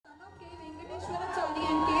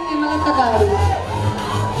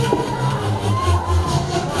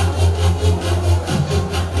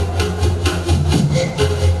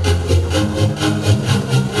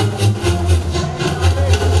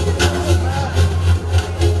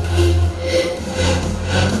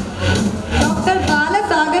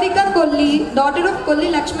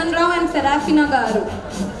సుహాసిన గారు.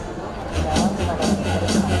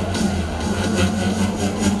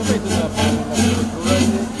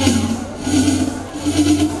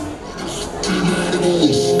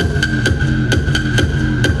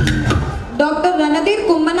 Doctor Randhir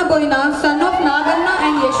కుమ్మనబోయిన son of Naganna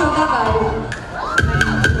and Yashoda గారు.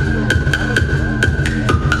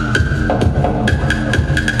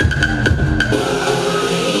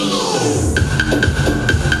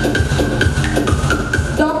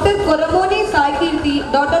 Doctor కొరమోని Saikeerthi,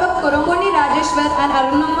 daughter of కొరమోని Rajeshwar and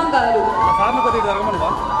Arunamma గారు.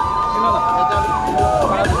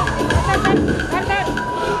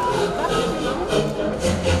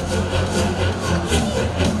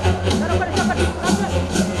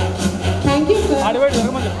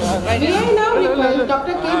 May I now request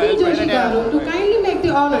Dr. K.B. Joshi Garu to kindly make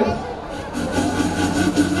the honors.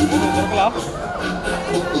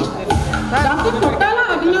 Dr. Kottala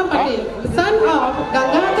Abhinav Patel, son of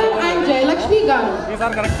Gangadhar and Jayalakshmi Garu. These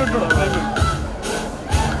are corrected to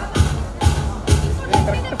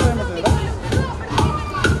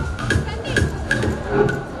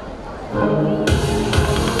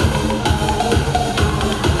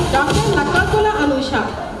Dr. Lakakula Anusha,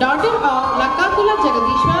 daughter of Lakakula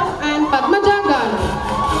Jagadishwar and Padmaja Garu.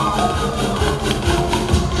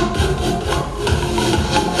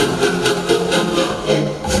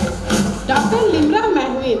 Dr. Limra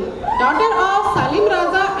Mahwin, daughter of Salim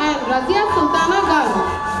Raza and Razia Sultana Garu.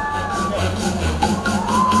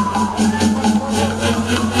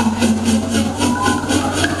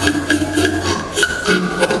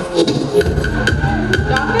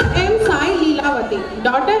 Dr. M. Sai Leelavati,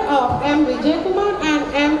 daughter of M. Vijay Kumar and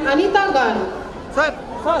M. Anita Garu. Sir.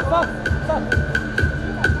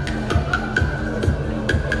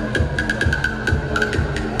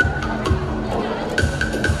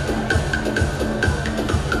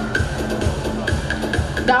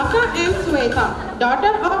 Dr. M. Sweta,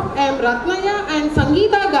 daughter of M. Ratnaya and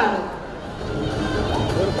Sangeeta Garu.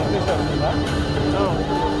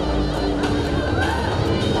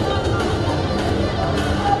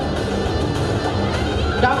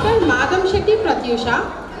 Dr. Madam Shetty Pratyusha,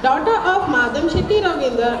 daughter of Madam Shetty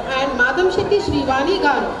Ravinder and Madam Shetty Srivani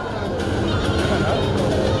Garu.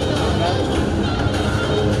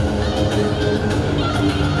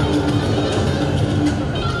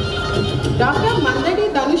 Dr. Mandadi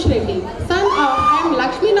Dhanush Reddy, son of M.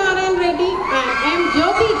 Lakshmi Narayan Reddy and M.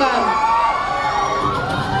 Jyoti Garu.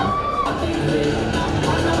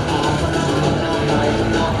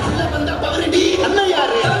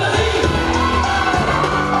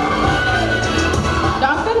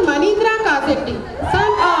 Dr. Manindra Kasetti,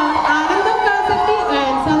 son of Anandam Kasetti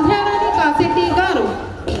and Sandhyarani Kasetti Garu.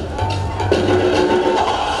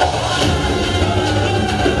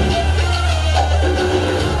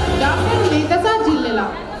 Dr. Medasa Jillela,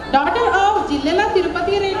 daughter of Jillela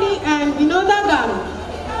Tirupati Reddy and Vinoda Garu.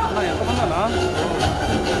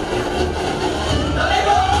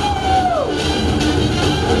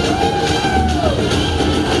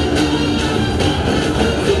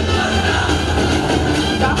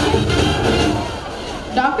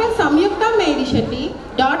 Dr. Samyukta Medishetty,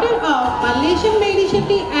 daughter of Malleshan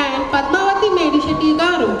Medishetty and Padmavati Medishetty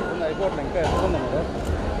Garu.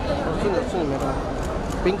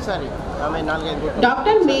 Pink saree.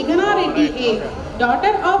 Dr. Meghana Reddy A,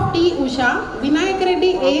 daughter of T. Usha, Vinayak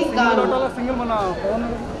Reddy A. Garu.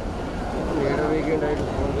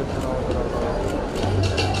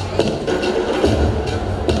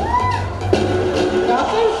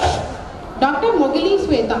 Dr. Mogili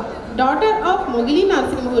Sweta, daughter of Mogili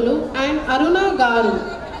Narasimhulu and Aruna Garu.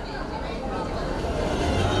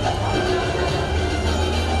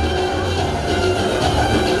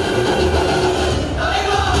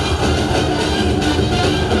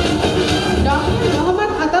 Dr.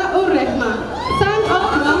 Muhammad Ata-ur Rahman, son of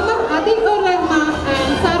Muhammad Ati-ur Rahman and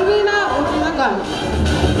Sarveena Urna Garu.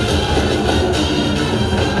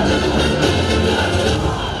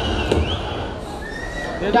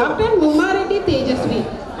 Dr. Mumareddy Tejasvi,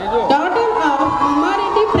 daughter of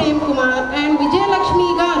Mumareddy Prem Kumar and Vijay Lakshmi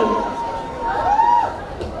Garu.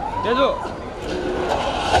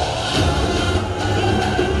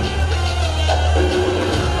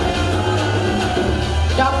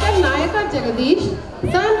 Dr. Nayaka Jagadish,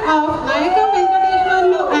 son of Nayaka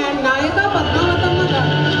Venkateshwarlu and Nayaka Padmavatamma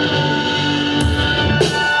Garu.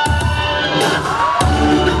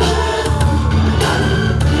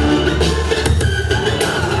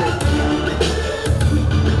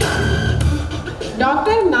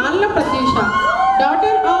 Dr. Nalla Pratyusha,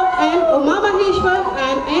 daughter of N. Uma Maheshwar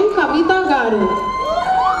and N. Kavita Garu.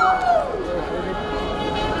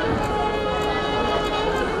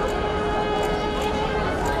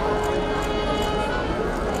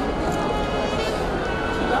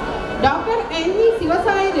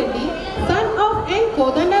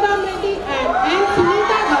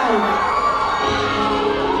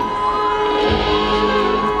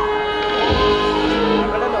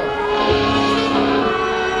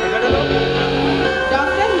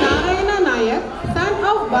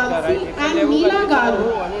 Neela Garu.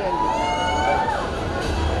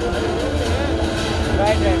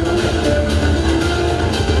 Right.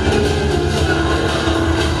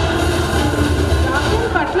 Dr.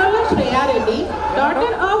 Patlala Shreya Reddy,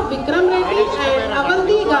 daughter of Vikram Reddy and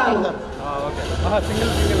Avanti Garu. Okay. Single.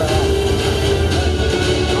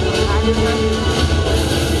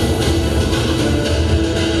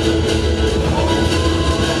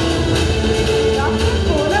 Dr.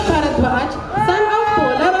 Pola Bharadwaj, son of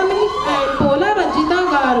Pola Ramesh and Pola Rajita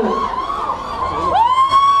Garu.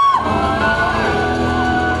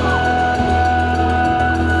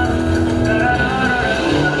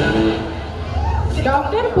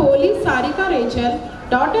 Dr. Poli Sarika Rachel,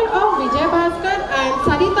 daughter of Vijay Bhaskar and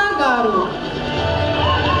Sarita Garu.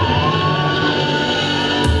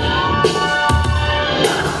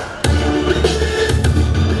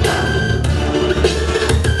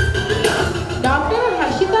 Dr.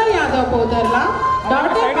 Harshita Yadav Podarla,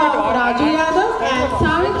 daughter of Raju Yadav and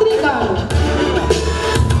Savitri Garu.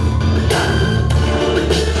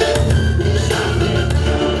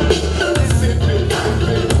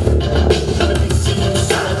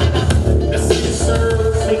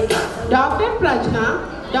 Dr. Prajna,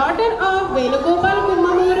 daughter of Venugopal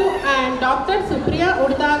Kummamuru and Dr. Supriya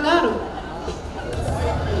Udda Garu.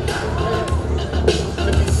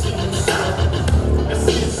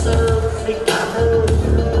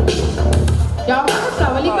 Dr.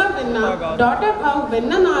 Pravalika Venna, daughter of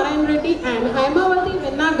Venna Narayan Reddy and Haimavati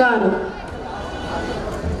Venna Garu.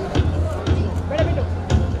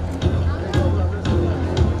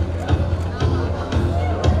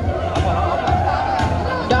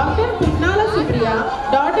 Dr. Putnala Supriya,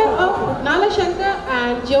 daughter of Putnala Shankar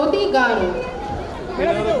and Jyoti Garu.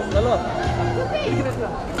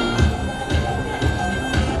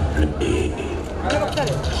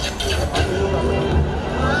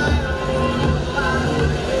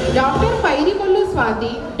 Dr. Pairikollu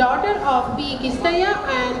Swati, daughter of P. Kistaya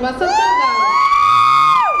and Vasanta Garu.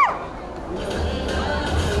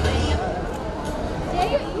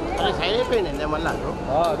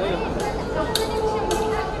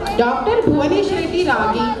 Dr. Bhuvanesh Reddy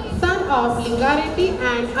Ragi, son of Linga Reddy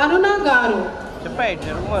and Aruna Garu.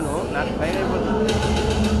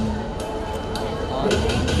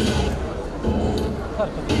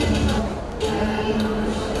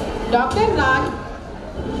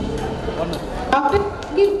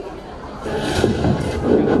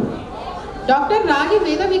 Dr. Ragi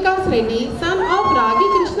Veda Vikas Reddy, son of Ragi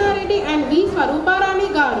Krishna Reddy and V. Swaruparani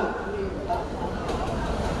Garu.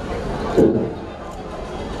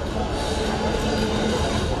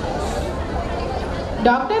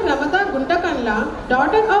 Dr. Ramata Guntakanla,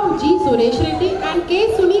 daughter of G. Suresh Reddy and K.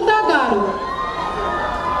 Sunita Garu.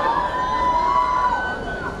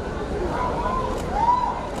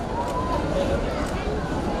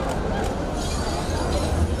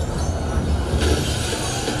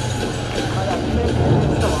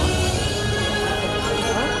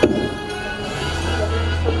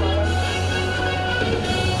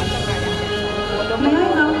 May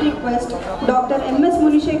I now request Dr. M.S.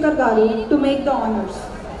 Munishekar Garu to make the honors.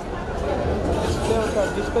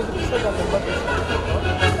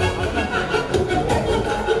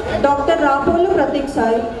 Dr. Rapolu Pratik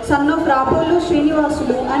Sai, son of Rapolu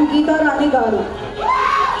Srinivasulu and Geeta Rani Garu.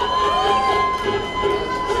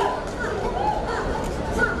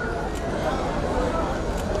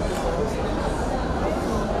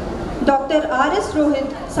 Dr. R.S.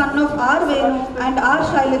 Rohit, son of R. Venu and R.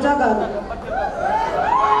 Shailaja Garu.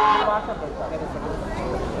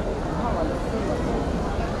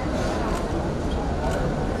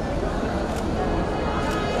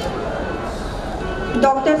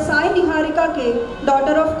 Dr. Sai Niharika K,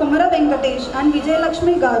 daughter of Kumara Venkatesh and Vijay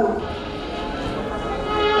Lakshmi Garu.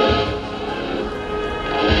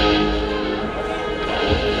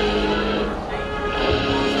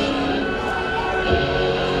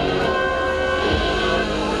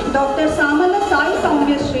 Dr. Samala Sai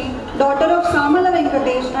Saumyashri, daughter of Samala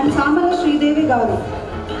Venkatesh and Samala Sridevi Garu.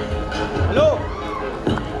 Hello.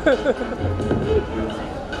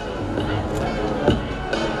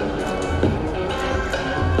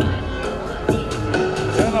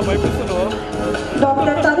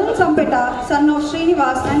 Dr. Tarun Sampeta, son of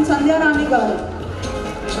Srinivas and Sandhya Rani Garu.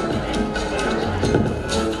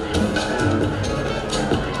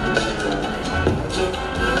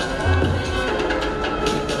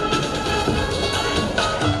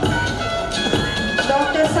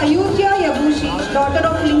 Dr. Sayujya Yabushi, daughter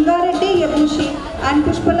of Linga Reddy Yabushi and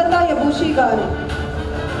Pushpalata Yabushi Garu.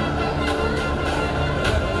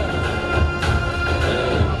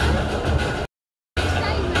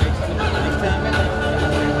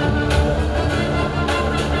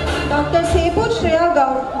 Dr.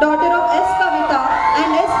 daughter of S. Kavita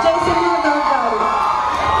and S. Jaisimha garu.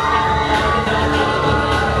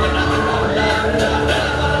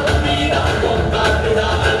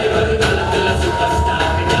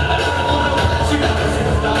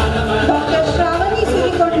 Dr. Shravani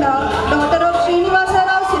Sirikonda, daughter of Srinivasa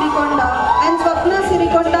Rao Sirikonda and Swapna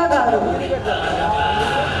Sirikonda garu.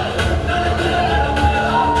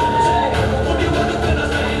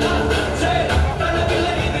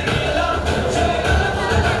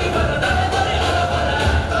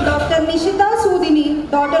 Dr. Nishita Sudini,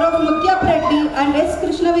 daughter of Mutya Reddy and S.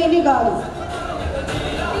 Krishnaveni garu.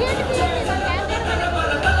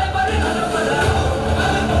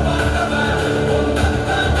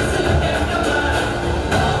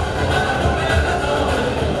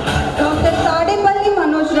 Dr. Tadepalli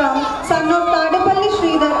Manojram, son of Tadepalli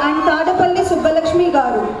Sridhar and Tadepalli Subbalakshmi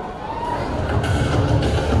garu.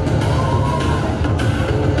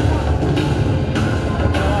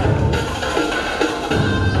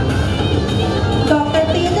 Dr.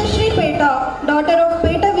 Tejashri Peta, daughter of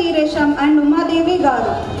Peta Veeresham and Uma Devi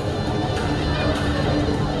garu.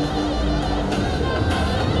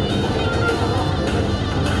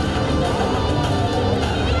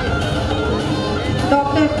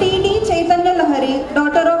 Dr. T.D. Chaitanya Lahari,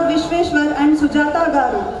 daughter of Vishweshwar and Sujata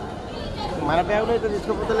garu. మన బ్యాగ్లో అయితే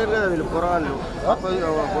తీసుకుపోతలేరు కదా వీళ్ళు పొరవాళ్ళు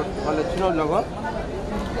వాళ్ళు వచ్చిన వాళ్ళు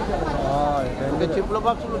ఇంకా చిప్పుల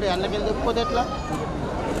బాక్సులు ఉంటాయి అన్నకెళ్ళి తెప్పిపోతే ఎట్లా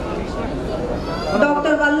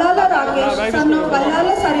Dr. Vallala Rakesh, son of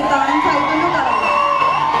Vallala Sarita and Chaitanya garu.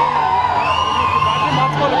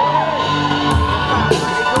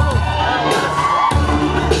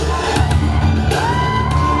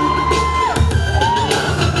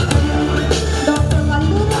 Dr.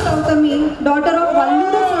 Valluru Gautami, daughter of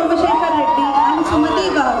Valluru Somashekar Reddy and Sumati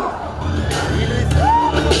garu.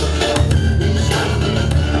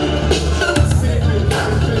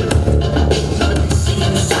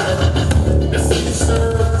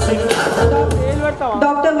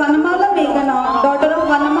 Dr. Vanamala Meghana, daughter of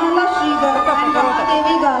Vanamala Sridhar and Uma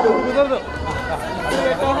Devi garu.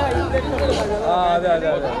 అదే అదే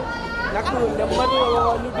అదే నాకు number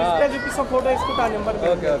display చూపిస్తా photo వేసుకుంటా number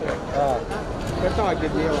okay okay పెడతాం అగ్గి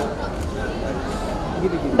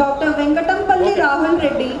Dr. Venkatampalli Rahul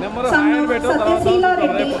Reddy, son of Satyasila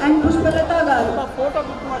Reddy and Pushpalata garu. Photo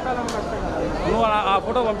గుర్తు మాట్లాడడం కష్టం కదా నువ్వు ఆ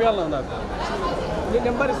ఫోటో పంపించాలి నాకు నీ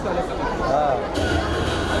నెంబర్ ఇస్తాను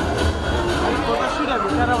ఫోటో షూట్ అది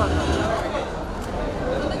Vikarabad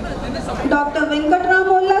Dr.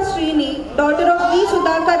 Venkatramolla Srini, daughter of V.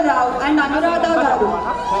 Sudhakar Rao and Anuradha garu.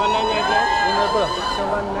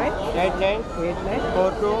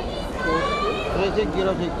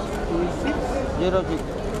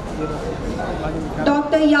 7989423606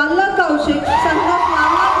 Dr. Yalla Kaushik, son of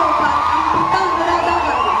Lama Gopal and Putta Anuradha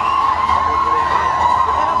garu.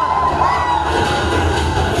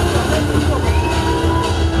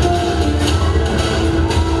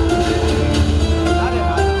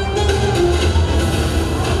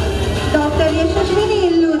 Dr. Yashashwini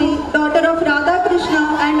Illuri, daughter of Radha Krishna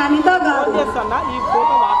and Anita garu. చేస్తాను ఈ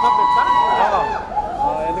photo WhatsApp పెడతా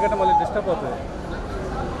ఎందుకంటే మళ్ళీ disturb అవుతుంది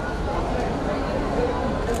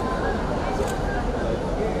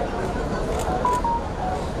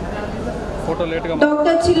photo లేట్గా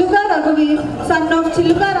Dr. Chiluka Raghuveer, son of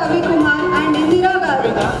Chiluka Ravi Kumar and Indira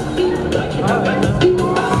garu.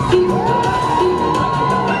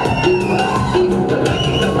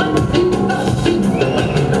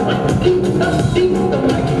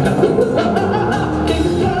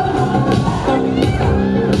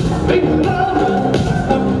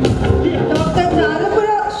 Dr.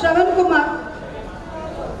 Jalapura Shravan Kumar,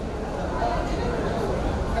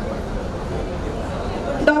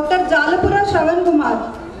 Dr. Jalapura Shravan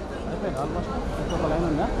Kumar,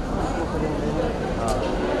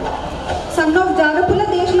 son of Jalapula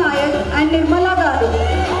Desh Nayak and Nirmala garu.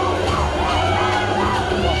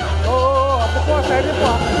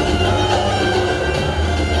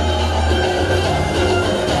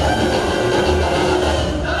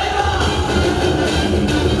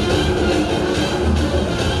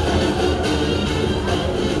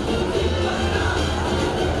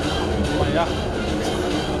 అయ్యా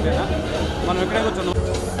ఓకేనా మనం ఎక్కడే కూర్చున్నాం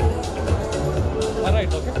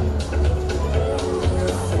right okay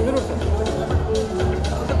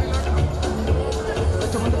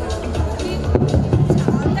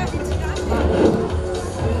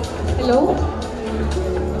Hello.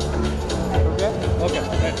 Okay okay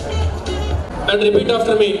right And repeat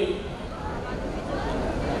after me.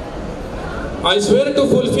 I swear to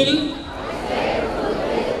fulfill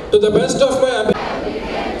to the best of my ability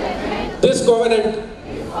this covenant.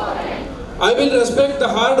 I will respect the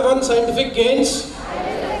hard-won scientific gains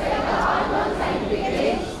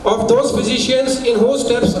of those physicians in whose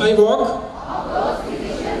steps I walk,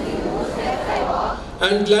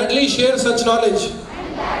 and gladly share such knowledge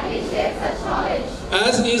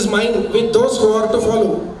as is mine with those who are to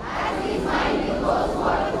follow.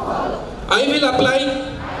 I will apply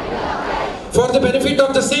for the benefit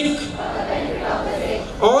of the sick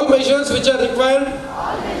all measures which are required,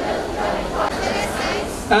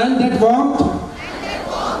 and that warmth,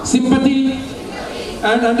 sympathy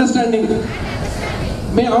and understanding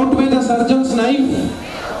may outweigh the surgeon's knife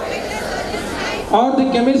or the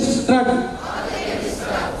chemist's drug.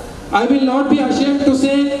 I will not be ashamed to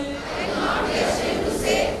say,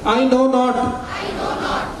 I know not,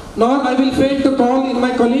 nor I will fail to call in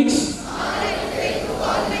my colleagues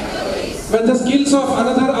when the skills of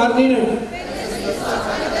another are needed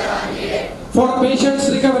for patient's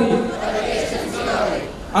recovery.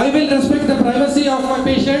 I will respect the privacy of my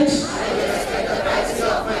patients,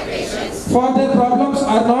 for their problems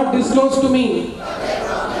are not disclosed to me,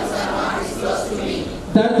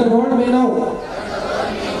 that the world may know.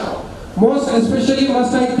 Most especially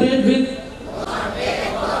must I tread with.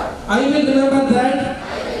 I will remember that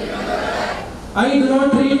I do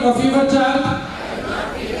not treat a fever child,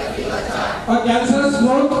 a cancerous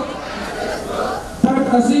growth,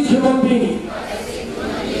 but a sick human being,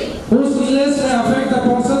 whose illness may affect the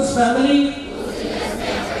person's family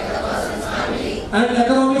and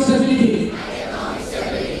economic stability.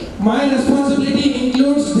 My responsibility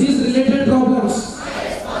includes these related problems.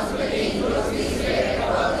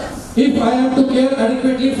 If I am to care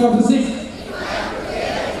adequately for the sick,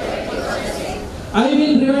 I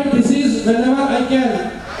will prevent disease whenever I can.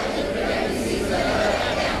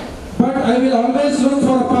 But I will always look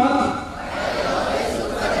for a path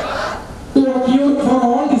to a cure for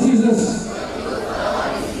all diseases.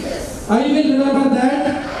 I will remember that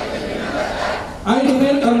I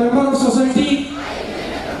remain a member of society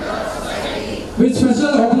with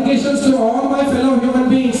special obligations to all my fellow human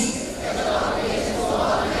beings.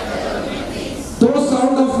 Those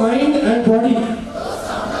sound of mind and body,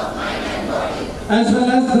 as well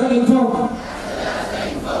as the infirm.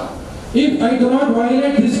 If I do not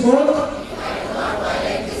violate this oath,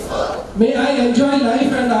 may I enjoy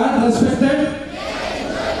life and art respected,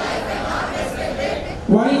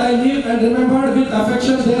 while I live and remembered with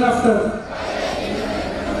affection thereafter.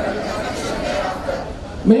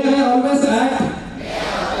 May I always act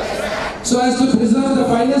so as to preserve the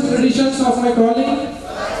finest traditions of my calling,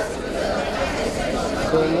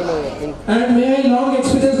 and may I long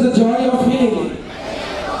experience the joy of healing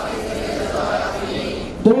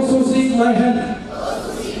those who seek my help.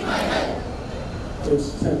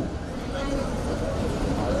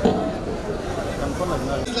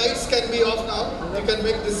 Lights can be off now. You can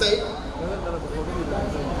make this side.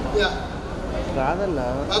 Yeah. రాదన్నా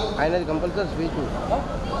ఆయనది compulsory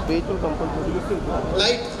speech compulsory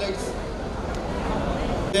Lights.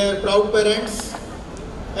 They are proud parents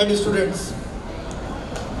and students.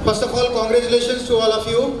 First of all, congratulations to all of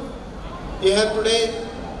you. You have today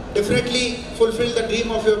definitely fulfilled the dream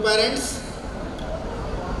of your parents.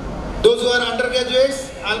 Those who are undergraduates,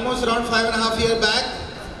 almost around 5.5 years back,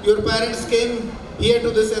 your parents came here to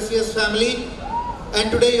this SVS family, and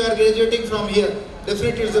today you are graduating from here.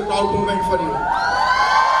 Definitely it's a proud moment for you.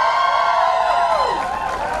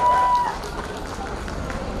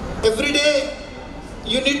 Every day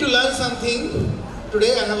you need to learn something.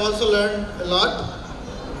 Today I have also learned a lot.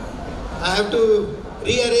 I have to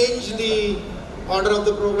rearrange the order of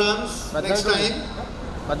the programs next time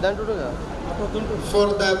for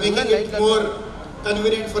the making it more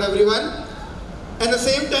convenient for everyone. At the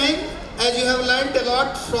same time, as you have learned a lot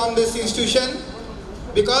from this institution,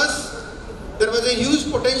 because there was a huge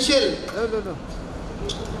potential,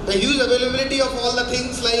 the huge availability of all the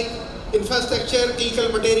things like infrastructure, clinical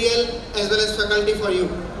material, as well as faculty for you.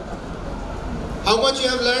 How much you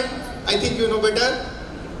have learned, I think you know better.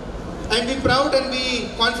 And be proud and be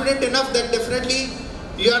confident enough that definitely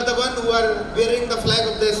you are the one who are wearing the flag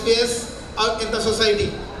of the SVS out in the society.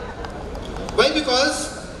 Why? Because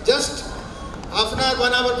just half an hour,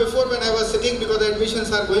 1 hour before, when I was sitting, because the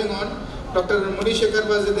admissions are going on, Dr. Munishekar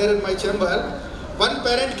was there in my chamber. One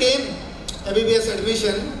parent came, MBBS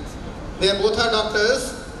admission. They are both are doctors.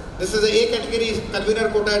 This is a A category convener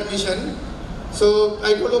quota admission. So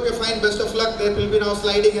I told, okay, fine, best of luck. There will be now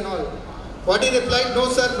sliding and all. What he replied, no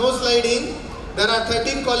sir, no sliding. There are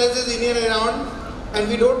 13 colleges in and around, and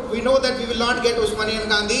we know that we will not get Usmania and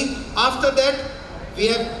Gandhi. After that, we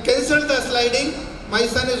have cancelled the sliding. My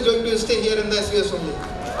son is going to stay here in the SVS only.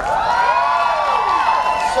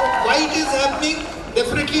 So why it is happening?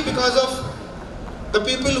 Definitely because of the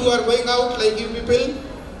people who are going out, like you people,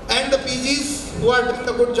 and the PGs who are doing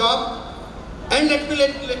a good job. And let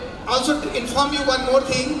me also inform you one more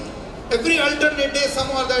thing. Every alternate day, some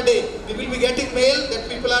other day, we will be getting mail that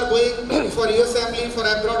people are going for US Assembly, for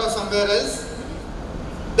abroad or somewhere else.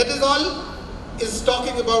 That is all is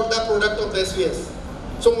talking about the product of the SVS.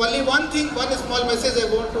 So only one thing, one small message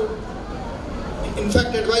I want to in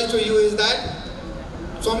fact advise to you is that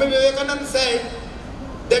Swami Vivekananda said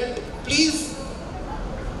that please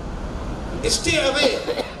stay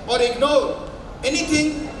away or ignore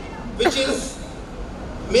anything which is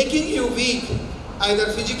making you weak, either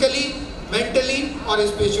physically, mentally or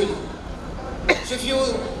spiritually. So if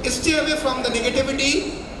you stay away from the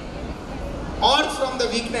negativity or from the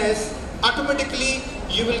weakness, automatically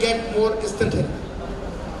you will get more strength.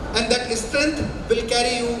 And that strength will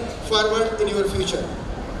carry you forward in your future.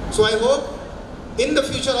 So I hope in the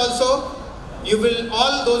future also, you will,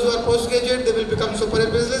 all those who are postgraduate, they will become super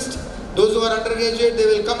specialists. Those who are undergraduate, they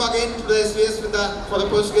will come again to the SVS for the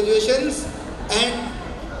post-graduations. And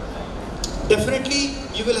definitely,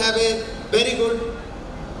 you will have a very good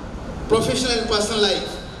professional and personal life.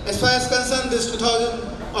 As far as concerned, this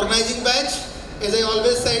 2000 organizing batch, as I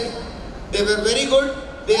always said, they were very good,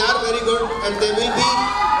 they are very good, and they will be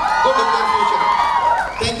good in their future.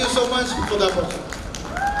 Thank you so much for the opportunity.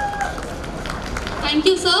 Thank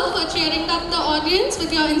you, sir, for cheering up the audience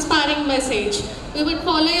with your inspiring message. We would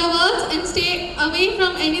follow your words and stay away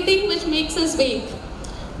from anything which makes us weak.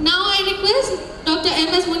 Now I request Dr.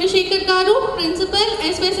 M.S. Munishekar Garu, Principal,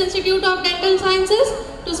 Svs Institute of Dental Sciences,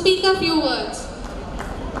 to speak a few words.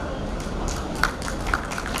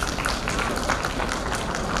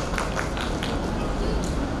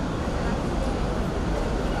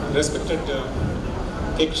 Respected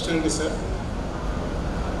K. Krishna Reddy sir,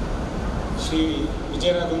 Shri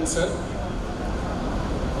Vijayaraghavan sir,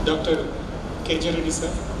 Dr. K. J. Reddy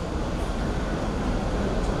sir,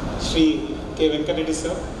 Shri K. Venkat Reddy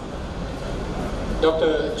sir,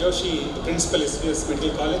 Dr. Joshi, the Principal, Svs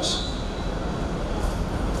Medical College,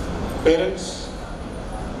 parents,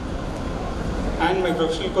 and my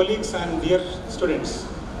professional colleagues and dear students.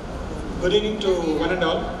 Good evening to one and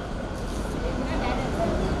all.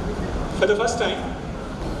 For the first time,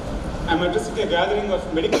 I am addressing a gathering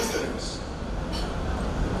of medical students.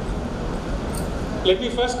 Let me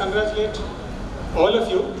first congratulate all of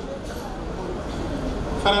you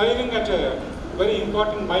for arriving at a very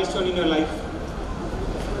important milestone in your life.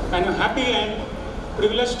 And I'm happy and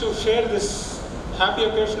privileged to share this happy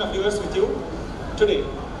occasion of yours with you today.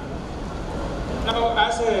 Now,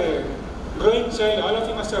 as a growing child, all of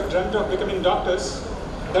you must have dreamt of becoming doctors.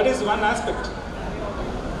 That is one aspect.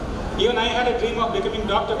 Even I had a dream of becoming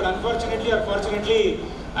doctor, but unfortunately or fortunately,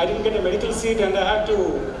 I didn't get a medical seat and I had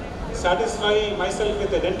to satisfy myself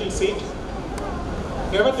with a dental seat.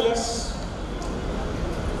 Nevertheless,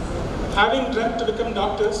 having dreamt to become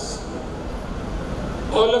doctors,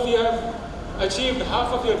 all of you have achieved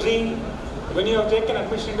half of your dream when you have taken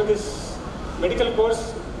admission into this medical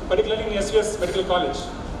course, particularly in Svs Medical College.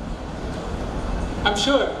 I'm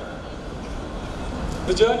sure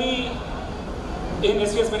the journey in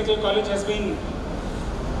Svs Medical College has been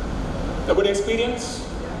a good experience,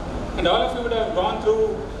 and all of you would have gone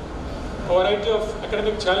through a variety of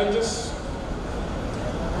academic challenges.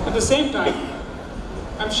 At the same time,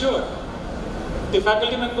 I'm sure the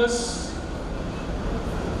faculty members,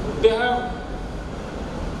 they have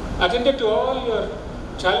attended to all your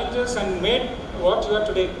challenges and made what you are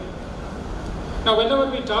today. Now,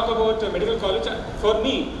 whenever we talk about medical college, for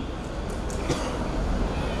me,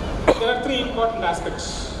 there are three important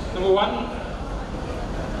aspects. Number one,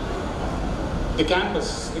 the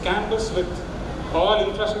campus. The campus with all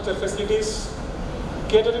infrastructure facilities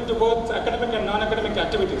catering to both academic and non-academic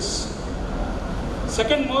activities.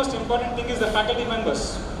 Second most important thing is the faculty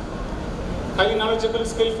members. Highly knowledgeable,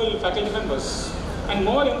 skillful faculty members. And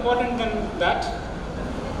more important than that,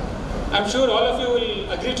 I'm sure all of you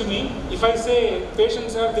will agree to me if I say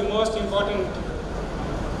patients are the most important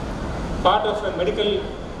part of a medical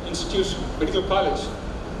institution, medical college.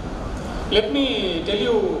 Let me tell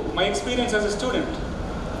you my experience as a student.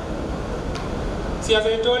 See, as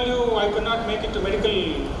I told you, I could not make it to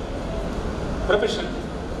medical profession.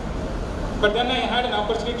 But then I had an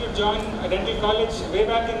opportunity to join a dental college way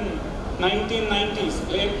back in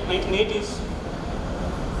 1990s, late 1980s.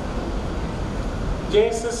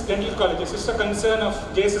 JSS Dental College, a sister concern of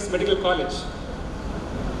JSS Medical College.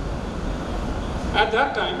 At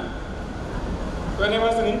that time, when I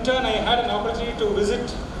was an intern, I had an opportunity to visit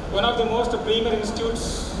one of the most premier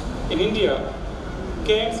institutes in India,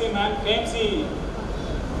 KMC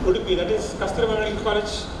Udupi, that is Kasturba Medical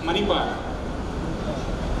College, Manipal.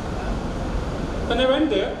 When I went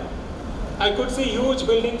there, I could see huge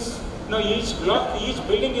buildings. Each block, each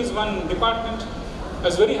building is one department. I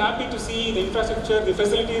was very happy to see the infrastructure, the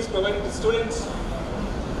facilities provided to students.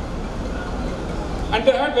 And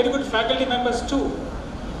they had very good faculty members too.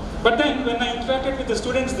 But then when I interacted with the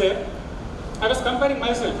students there, I was comparing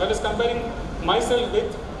myself.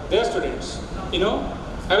 With their students.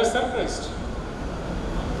 I was surprised.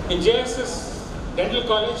 In JSS Dental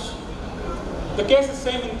College, the case is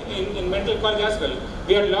same in mental college as well.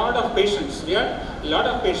 We had a lot of patients.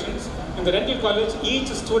 In the dental college, each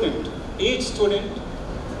student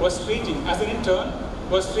was treating, as an intern,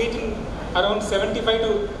 was treating around 75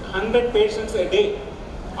 to 100 patients a day.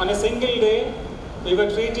 On a single day, we were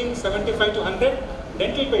treating 75 to 100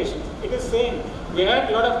 dental patients. It is same. We had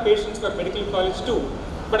a lot of patients for medical college too.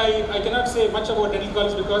 But I cannot say much about dental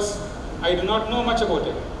college because I do not know much about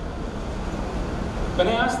it. When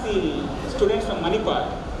I asked the students from Manipal,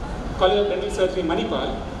 College of Dental Surgery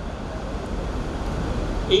Manipal,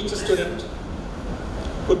 each student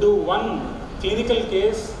could do one clinical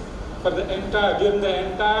case for during the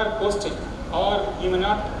entire posting, or you may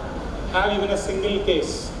not have even a single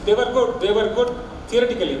case. They were good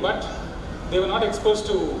theoretically, but they were not exposed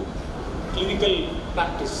to clinical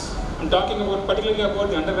practice. I'm talking particularly about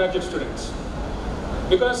the undergraduate students.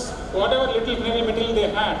 Because whatever little clinical material they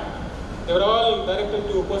had, they were all directed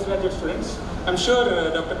to postgraduate students. I'm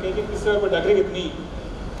sure Dr. K.K. Kisar would agree with me.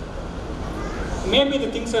 Maybe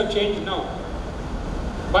the things have changed now.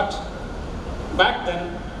 But back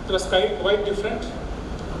then, it was quite different.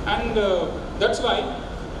 And that's why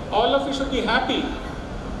all of you should be happy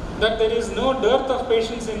that there is no dearth of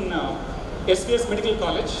patients in Svs Medical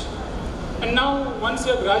College. And now, once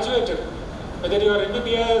you have graduated, whether you are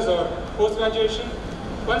MBBS or post-graduation,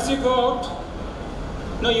 once you go out,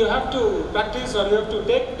 you have to practice or you have to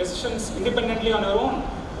take decisions independently on your own.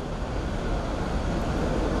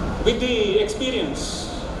 With the experience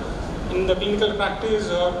in the clinical practice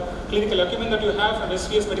or clinical acumen that you have from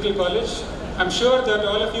Svs Medical College, I'm sure that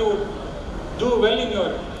all of you would do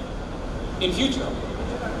well in future.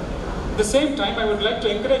 At the same time, I would like to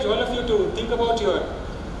encourage all of you to think about your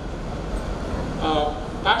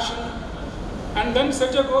passion and then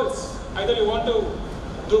set your goals. Either you want to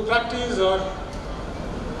do practice or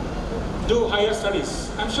do higher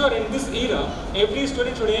studies. I'm sure in this era, every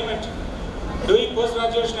student should aim at doing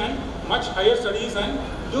post-graduation and much higher studies and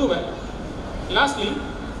do well. Lastly,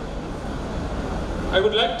 I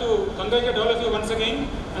would like to congratulate all of you once again,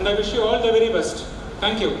 and I wish you all the very best.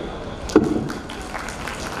 Thank you.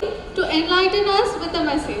 To enlighten us with a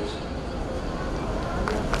message.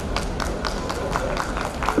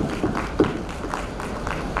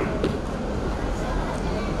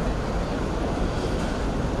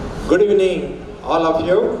 Good evening, all of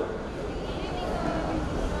you.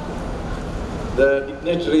 The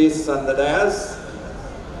dignitaries on the dais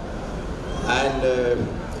and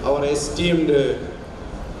our esteemed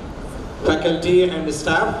faculty and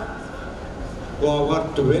staff who have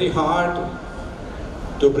worked very hard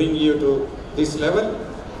to bring you to this level,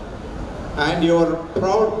 and your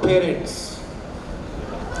proud parents,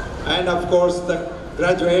 and of course the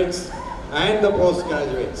graduates and the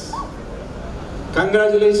postgraduates.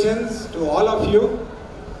 Congratulations to all of you.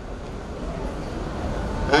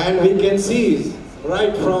 And we can see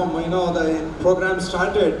right from the program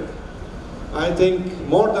started, I think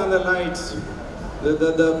more than the lights,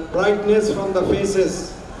 the brightness from the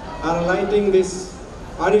faces are lighting this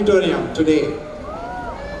auditorium today.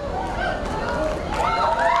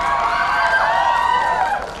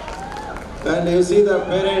 And you see the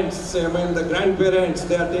parents, the grandparents,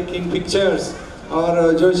 they are taking pictures.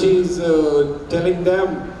 Or Joshi is telling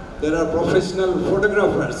them there are professional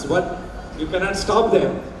photographers, but you cannot stop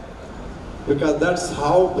them. Because that's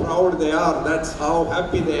how proud they are, that's how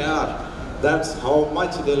happy they are, that's how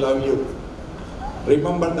much they love you.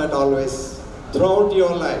 Remember that always, throughout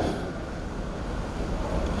your life.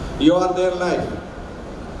 You are their life.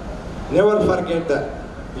 Never forget that.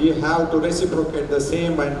 You have to reciprocate the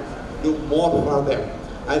same and do more for them.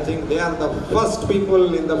 I think they are the first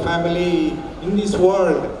people in the family, in this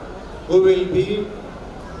world, who will be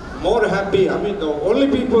more happy. The only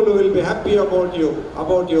people who will be happy about you,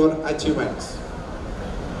 about your achievements.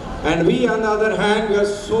 And we, on the other hand, we are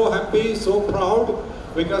so happy, so proud,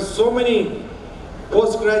 because so many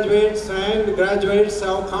postgraduates and graduates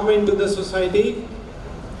have come into the society.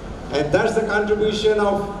 And that's the contribution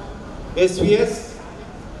of SVS.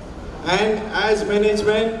 And as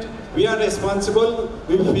management, we are responsible,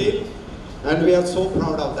 we feel, and we are so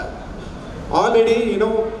proud of that. Already,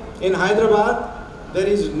 in Hyderabad, there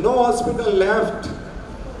is no hospital left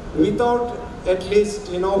without at least,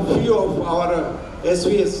 few of our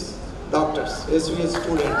SVS doctors, SVS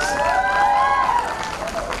students.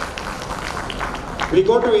 We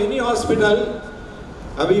go to any hospital,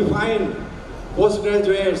 we find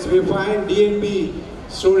postgraduates, we find DNB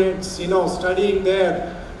students, studying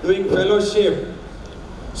there, doing fellowship.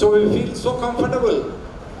 So we feel so comfortable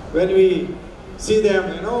when we see them,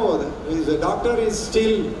 the doctor is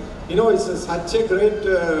still, it's such a great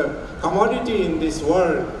commodity in this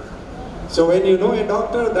world. So when you know a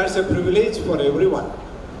doctor, that's a privilege for everyone.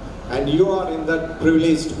 And you are in that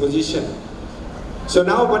privileged position. So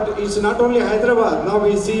now, but it's not only Hyderabad. Now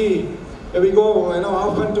we see, we go,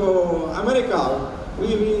 often to America.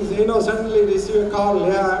 We suddenly receive a call.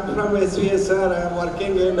 Yeah, I'm from SVS, sir. I'm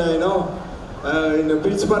working in, in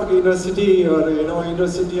Pittsburgh University or,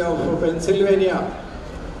 University of Pennsylvania.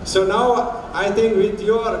 So now, I think with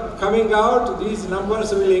your coming out, these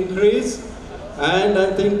numbers will increase, and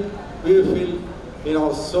I think we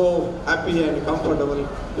feel, so happy and comfortable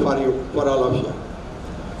for you, for all of you.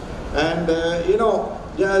 And,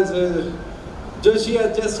 as Joshi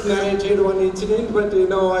has just narrated one incident, but,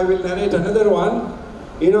 I will narrate another one.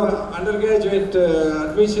 Undergraduate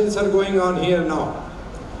admissions are going on here now.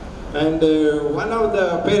 And one of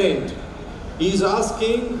the parent is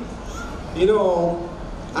asking,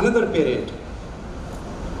 another parent.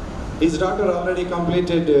 His daughter already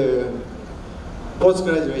completed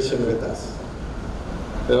post-graduation with us.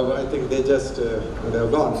 So I think they just would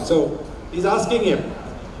have gone. So he's asking him,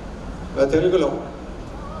 Telugulo,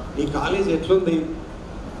 ఈ college ఎట్లుంది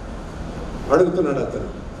అడుగుతున్నాడు అతను.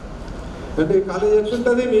 అంటే ఈ college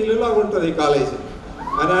ఎట్లుంటుంది, మీ ఇల్లులాగా ఉంటుంది ఈ college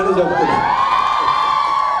అని ఆయన చెప్తున్నాడు.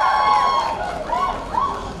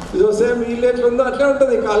 ఇది సేమ్ మీ ఇల్లు ఎట్లుందో అట్లే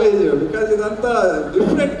ఉంటుంది ఈ కాలేజ్, బికాజ్ ఇదంతా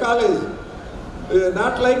different college,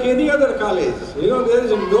 not like any other college. There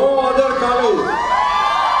is no other college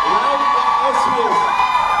like SVS.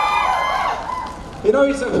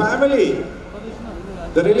 It's a family.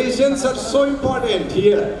 The relations are so important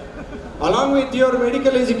here. Along with your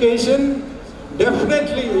medical education,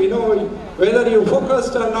 definitely, whether you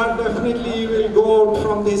focused or not, definitely you will go out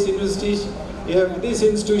from this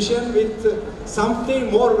institution with something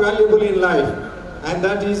more valuable in life, and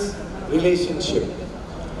that is relationship.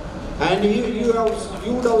 And you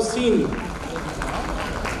would have seen,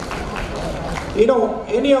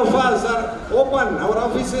 any of us are open, our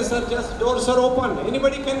offices are just, doors are open,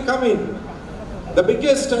 anybody can come in. The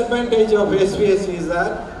biggest advantage of SVS is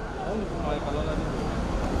that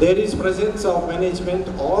there is presence of management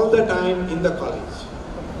all the time in the college.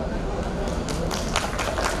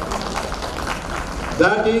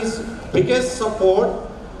 That is biggest support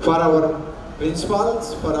for our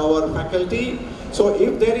principals, for our faculty. So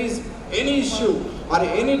if there is any issue or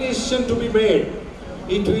any decision to be made,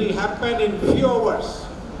 it will happen in few hours.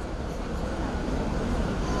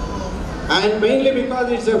 And mainly because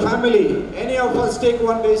it's a family, any of us take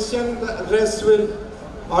one decision, the rest will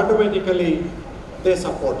automatically, they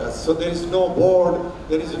support us. So there is no board,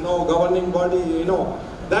 there is no governing body,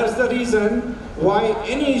 That's the reason why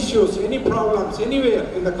any issues, any problems, anywhere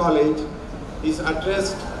in the college is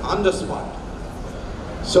addressed on the spot.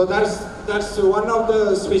 So that's one of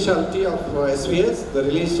the specialty of SVS, the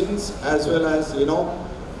relations, as well as,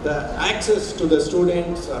 the access to the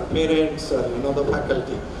students or parents or, the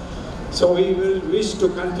faculty. So we will wish to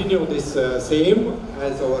continue this same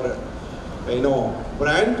as our,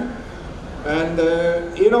 brand. And,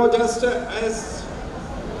 just as,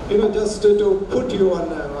 just to put you on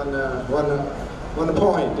one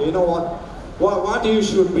point, what you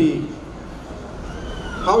should be,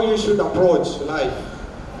 how you should approach life.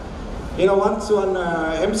 Once one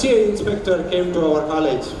MCA inspector came to our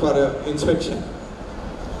college for inspection.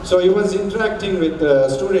 So he was interacting with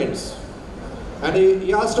students. And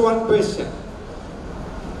he asked one question.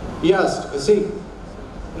 He asked, see,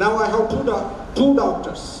 now I have two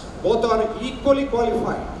doctors. Both are equally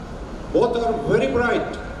qualified. Both are very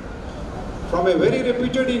bright, from a very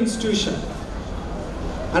reputed institution.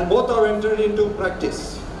 And both have entered into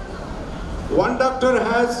practice. One doctor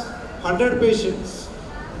has 100 patients.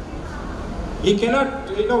 He cannot,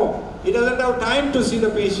 he doesn't have time to see the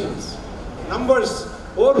patients. Numbers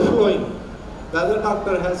overflowing. The other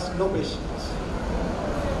doctor has no patients.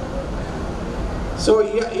 So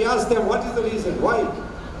he asked them, what is the reason? Why?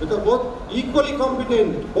 Because both equally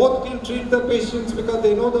competent, both can treat the patients because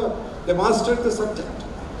they know they mastered the subject.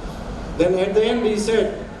 Then at the end he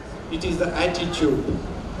said, it is the attitude.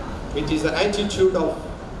 It is the attitude of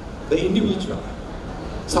the individual.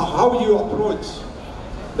 So how you approach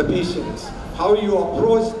the patients, how you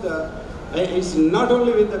approach it's not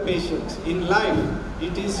only with the patients, in life,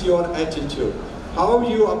 it is your attitude. how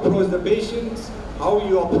you approach the patients, how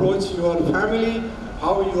you approach your family,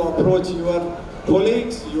 how you approach your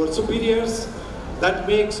colleagues, your superiors. That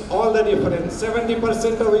makes all the difference.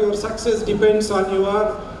 70% of your success depends on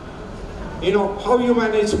your, how you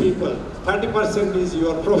manage people. 30% is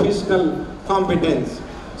your professional competence.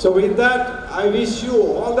 So with that, I wish you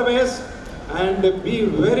all the best and be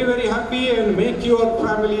very, very happy and make your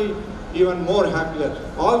family even more happier.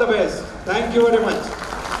 All the best. Thank you very much.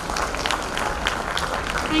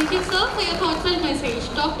 Thank you, sir, for your thoughtful message.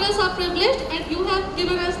 Doctors are privileged and you have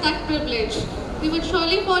given us that privilege. We would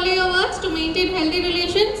surely follow your words to maintain healthy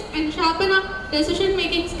relations and sharpen our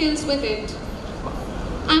decision-making skills with it.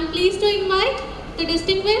 I am pleased to invite the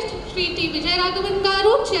distinguished Sri T. Vijay Raghavan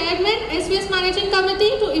Garu, Chairman, SVS Managing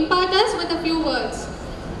Committee, to impart us with a few words.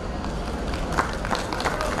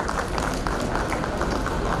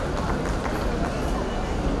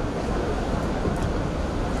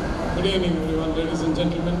 Good evening, everyone, ladies and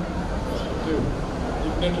gentlemen,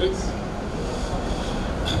 dignitaries,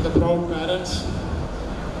 the proud parents,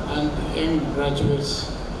 and young graduates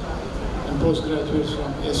and postgraduates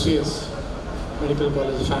from SVS Medical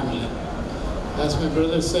College family. As my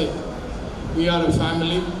brother said, we are a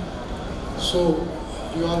family, so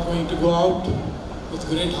you are going to go out with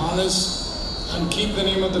great honors and keep the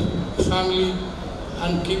name of the family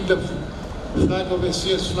and keep the flag of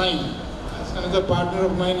SVS flying. Another partner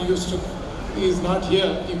of mine he is not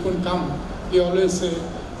here, he couldn't come. He always say,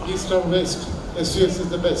 East or West, SVS is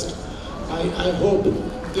the best. I hope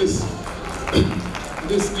this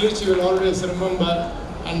glitch you will always remember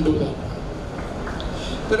and do that.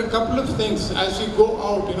 There are a couple of things as we go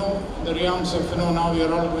out, the realms of, now we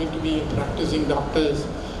are all going to be practicing doctors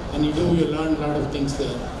and you learn a lot of things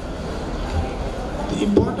there. The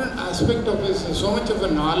important aspect of this is so much of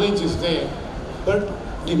the knowledge is there, but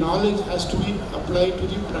the knowledge has to be applied to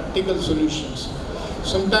the practical solutions.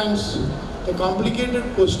 Sometimes the complicated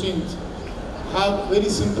questions have very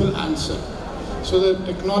simple answer. So the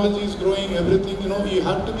technology is growing, everything, you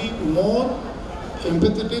have to be more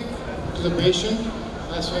empathetic to the patient.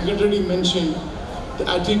 As Venkatreddy mentioned, the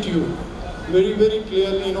attitude, very, very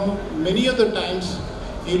clearly, many of the times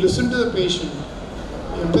you listen to the patient,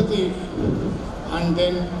 empathy, and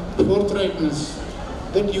then forthrightness,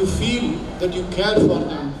 that you feel that you care for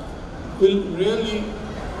them will really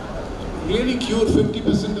cure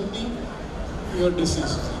 50% of your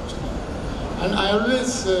diseases actually. And I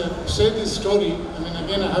always say this story,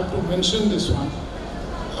 again I have to mention this one.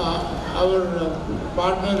 Our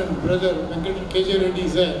partner and brother KJ Reddy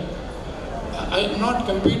is there. I am not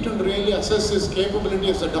competent to really assess his capability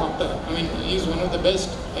as a doctor. He is one of the best,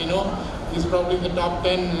 I know. He's probably the top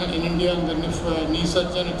 10 in India and the knee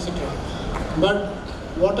surgeon, etc. But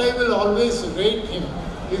what I will always rate him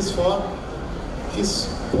is for his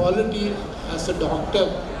quality as a doctor.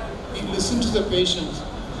 He listens to the patients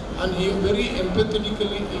and he very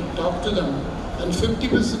empathetically talks to them, and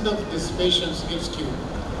 50% of these patients gets cured.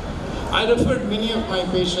 I referred many of my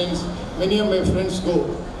patients, many of my friends go.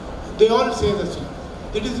 They all say the same.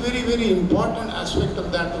 It is very, very important aspect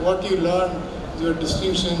of that. What you learn, your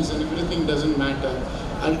distinctions and everything doesn't matter.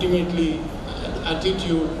 Ultimately,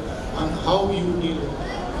 attitude and how you deal with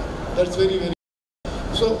it. That's very, very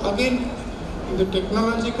important. So again, in the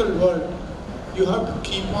technological world, you have to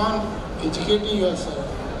keep on educating yourself.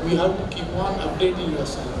 We have to keep on updating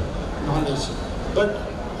yourself, knowledge. But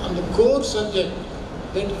on the core subject,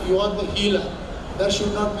 that you are the healer, that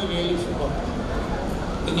should not be really forgotten.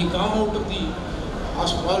 When you come out of the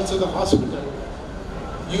walls of the hospital,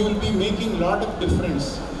 you will be making a lot of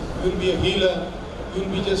difference. You will be a healer, you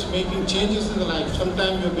will be just making changes in the life.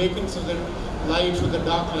 Sometimes you are making some the light for the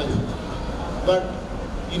dark life. But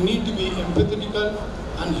you need to be empathetical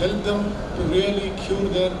and help them to really cure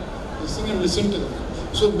their thing and listen to them.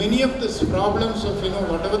 So many of these problems of,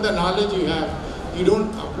 whatever the knowledge you have, you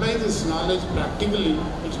don't apply this knowledge practically,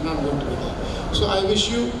 it's not going to be there. So I wish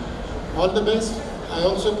you all the best. I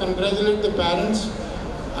also congratulate the parents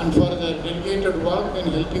and for their dedicated work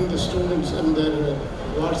in helping the students and their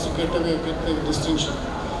wards to get the distinction.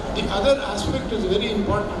 The other aspect is very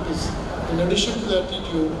important is, in addition to the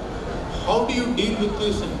attitude, how do you deal with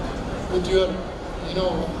this with your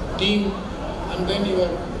team and then your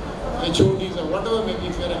HODs or whatever, maybe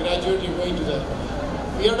if you're a graduate, you're going to that.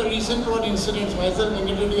 We had a recent one incident, myself and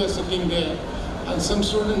Venkatreddy were sitting there and some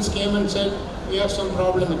students came and said, we have some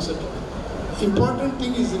problem, etc. Important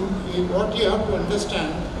thing is, what you have to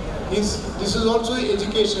understand is, this is also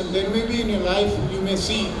education. There may be in your life, you may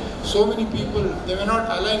see so many people, they may not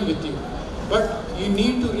align with you. But you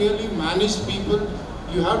need to really manage people.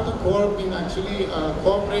 You have to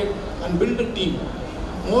cooperate and build a team.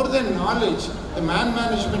 More than knowledge, the man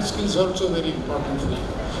management skills are also very important for you.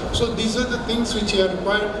 So these are the things which are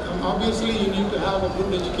required. Obviously you need to have a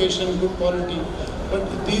good education, good quality, but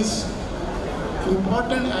these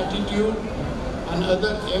important attitude and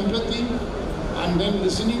other empathy, and then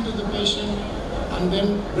listening to the patient, and then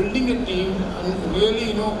building a team, and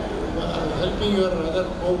really, helping your other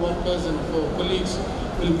co-workers and colleagues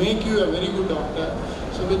will make you a very good doctor.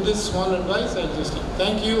 So with this small advice, I'll just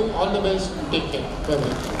thank you, all the best, take care,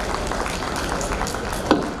 bye-bye.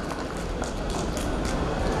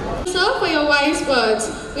 Sir, for your wise words.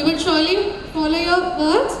 We will surely follow your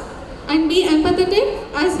words and be empathetic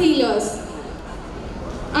as healers.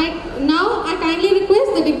 Now I kindly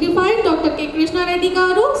request the dignified Dr. K. Krishna Reddy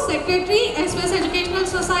Garu, Secretary, Svs Educational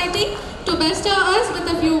Society, to bestow us with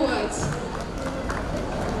a few words.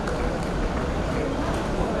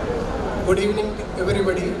 Good evening,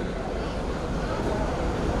 everybody.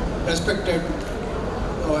 Respected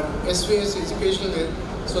our Svs Educational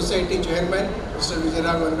Society Chairman, Mr.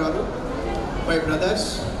 Vijayaraghavan Garu, my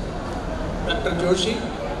brothers, Dr. Joshi.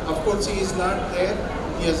 Of course, he is not there.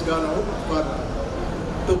 He has gone out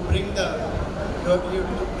to bring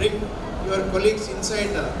your colleagues inside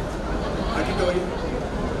the auditorium,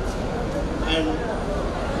 and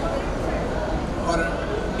our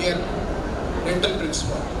dear dental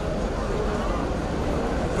principal.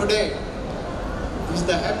 Today is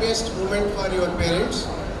the happiest moment for your parents.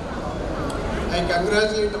 I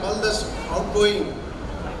congratulate all the outgoing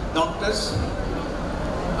doctors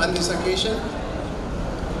on this occasion.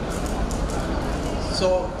 So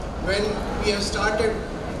when we have started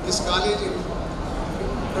this college in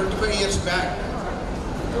 25 years back,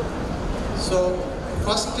 so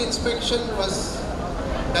first inspection was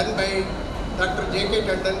done by Dr. J.K.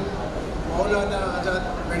 Tandon, Maulana Azad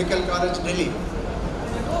Medical College, Delhi.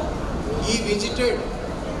 He visited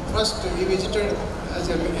as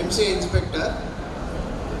an MCA inspector.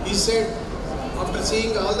 He said, after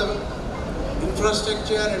seeing all the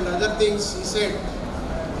infrastructure and other things, he said,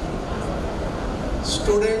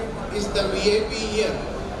 student is the VIP here.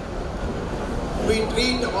 We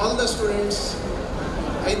treat all the students,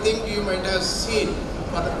 I think you might have seen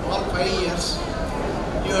for all 5 years,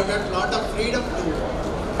 you have got a lot of freedom to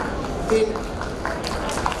think.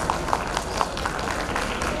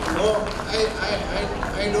 No, I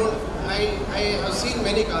have seen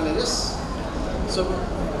many colleges, so a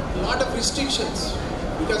lot of restrictions,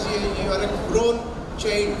 because you are a grown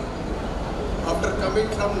child after coming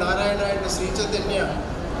from Narayana and Sri Chaitanya.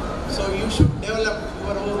 So you should develop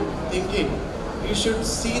your own thinking. You should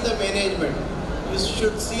see the management. You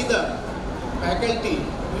should see the faculty.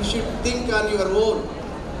 You should think on your own.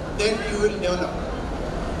 Then you will develop.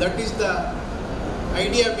 That is the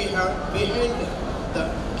idea behind the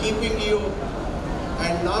keeping you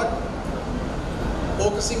and not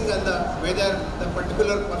focusing on whether the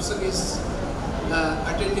particular person is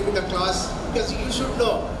attending the class, because you should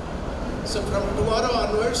know. So from tomorrow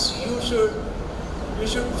onwards, you should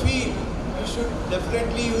feel,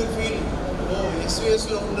 definitely you will feel, oh, SVS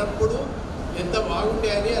lo unnappudu enta baagunde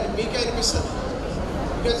ani meeke anipistadu,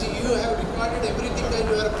 because you have recorded everything in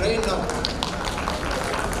your brain now.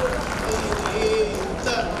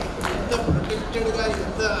 Inta protected ga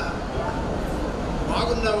inta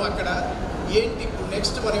baagunnam akkada enti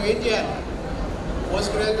next manam em cheyali, post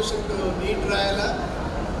graduation ku neat rayala,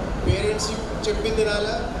 parents చెప్పింది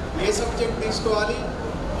రాలా, ఏ subject తీసుకోవాలి,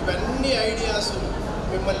 ఇవన్నీ ideas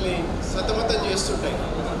మిమ్మల్ని సతమతం చేస్తుంటాయి.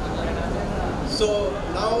 So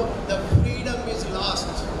now the freedom is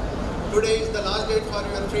lost. Today is the last date for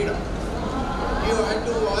your freedom. You have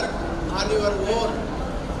to work on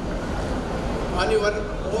your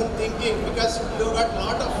own thinking, because you got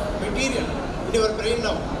lot of material in your brain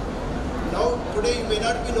now. Now today you may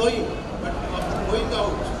not be knowing, but after going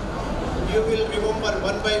out, you will remember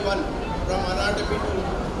one by one, from anatomy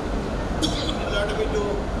to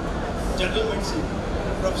general medicine,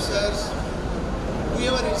 professors,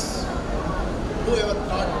 whoever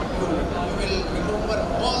taught you, you will remember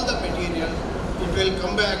all the material. It will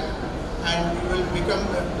come back and you will become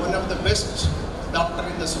one of the best doctor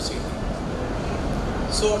in the society.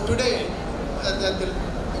 So today, the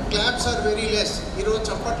claps are very less. ఈరోజు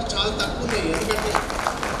చప్పట్లు చాలా తక్కువ ఉన్నాయి. ఎందుకంటే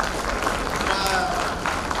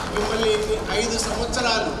మిమ్మల్ని 5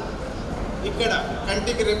 సంవత్సరాలు ఇక్కడ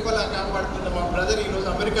కంటికి రెప్పలా కాపాడుతున్న మా బ్రదర్ ఈరోజు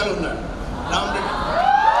అమెరికాలో ఉన్నాడు, రామరెడ్డి.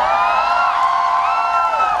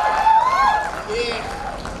 ఏ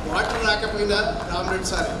వాటర్ రాకపోయినా రామరెడ్డి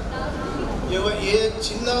సారే, ఏ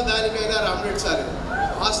చిన్న దానికైనా రామరెడ్డి సారే,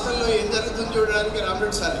 హాస్టల్లో ఏం జరుగుతుందో చూడడానికి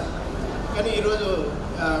రామరెడ్డి సారే. కానీ ఈరోజు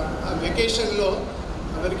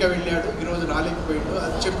అమెరికా వెళ్ళాడు, ఈరోజు రాలేకపోయాడు.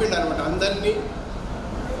 అది చెప్పిండు అనమాట. అందరినీ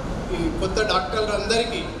ఈ కొత్త డాక్టర్లు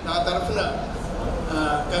అందరికీ నా తరఫున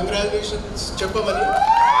కంగ్రాచులేషన్స్ చెప్పమని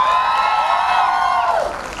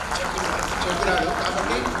చెప్పినాడు.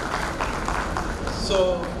 కాబట్టి so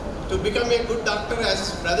to become a good doctor, as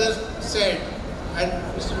brother said and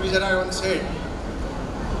mister Vijayaraghavan said,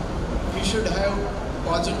 you should have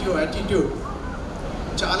positive attitude.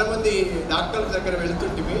 చాలామంది డాక్టర్ల దగ్గర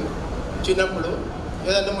వెళ్తుంటివి చిన్నప్పుడు,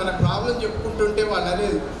 ఏదన్నా మన ప్రాబ్లం చెప్పుకుంటుంటే వాళ్ళు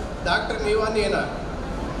అనేది డాక్టర్ నీవా నేనా,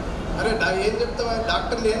 అరే ఏం చెప్తావా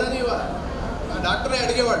డాక్టర్ నేనా నీవా, ఆ డాక్టరే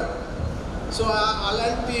అడిగేవాడు. సో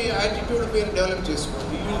అలాంటి యాటిట్యూడ్ మీరు డెవలప్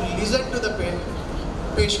చేసుకోండి. You listen to the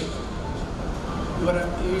patient.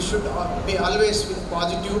 You should be always with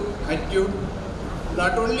positive attitude.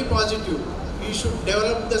 Not only positive, you should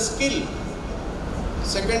develop the skill.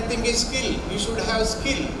 Second thing is skill. You should have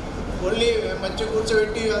skill. Only మంచిగా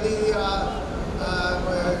కూర్చోబెట్టి అది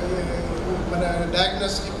మన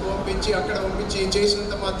diagnostic పంపించి అక్కడ పంపించి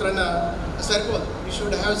చేసినంత మాత్రాన సరిపోదు. You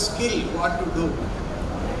should have skill what to do.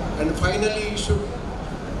 And finally you should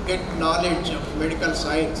get knowledge of medical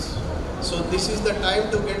science. So this is the time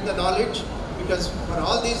to get the knowledge, because for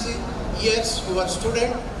all these years you are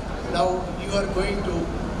student, now you are going to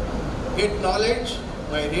get knowledge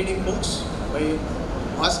by reading books, by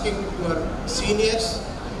asking your seniors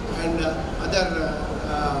and other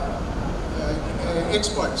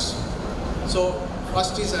experts. So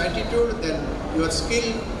first is attitude, then your skill,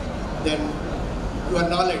 then your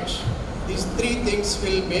knowledge. These three things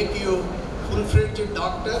will make you full-fledged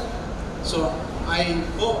doctor. So I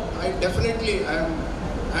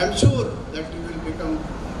am sure that you will become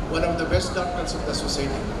one of the best doctors of the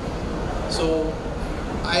society. So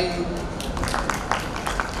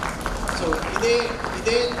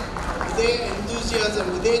ఇదే enthusiasm,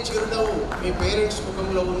 ఇదే చిరునవ్వు మీ parents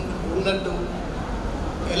ముఖంలో ఉన్నట్టు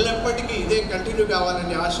ఎల్లప్పటికీ ఇదే continue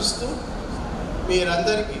కావాలని ఆశిస్తూ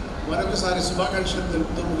మీరందరికీ మరొకసారి శుభాకాంక్షలు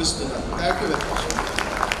తెలుపుతూ ముగిస్తున్నాను. Thank you very much.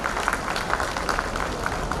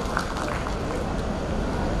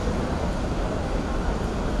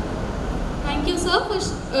 Thank you, sir, for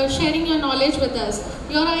sharing your knowledge with us.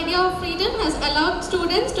 Your idea of freedom has allowed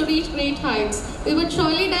students to reach great heights. We would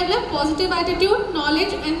surely develop positive attitude,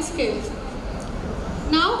 knowledge and skills.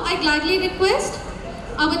 Now, I gladly request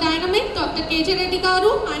our dynamic Dr. K.J. Reddy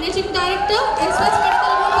Garu, Managing Director, Svs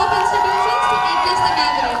Medical Group of Institutions, to address the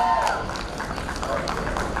gathering.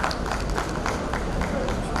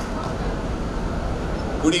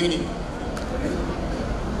 Good evening.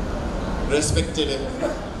 Respected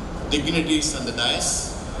dignitaries on the dais,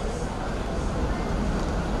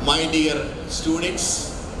 my dear students,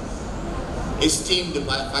 esteemed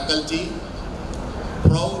faculty,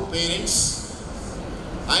 proud parents,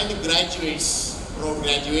 and graduates, proud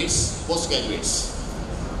graduates, postgraduates.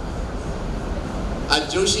 As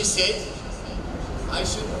Joshi said, I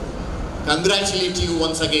should congratulate you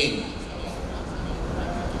once again,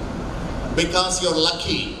 because you're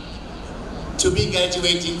lucky to be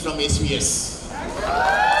graduating from SVS.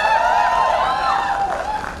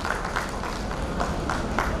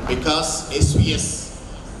 Because SVS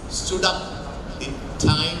stood up the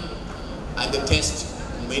time and the test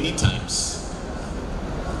many times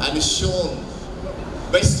and shown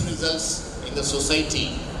best results in the society,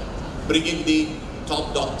 bringing the top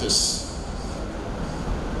doctors.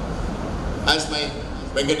 As my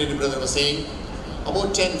Venkatreddy brother was saying, about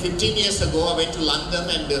 10-15 years ago I went to London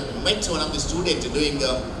and met one of the students doing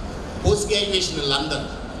post-graduation in London.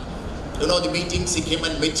 You know the meetings, he came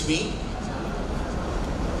and met me.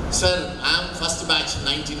 Sir, I am first batch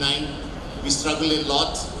 99. We struggled a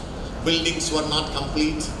lot. Buildings were not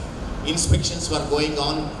complete. Inspections were going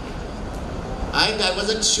on. And I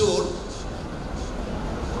wasn't sure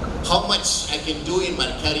how much I can do in my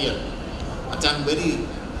career. But I am very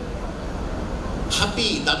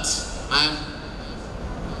happy that I am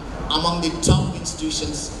among the top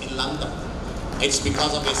institutions in London. It's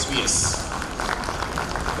because of SVS.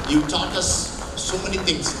 You taught us so many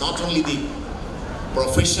things, not only the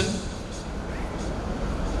profession,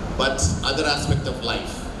 but other aspect of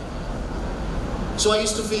life. So I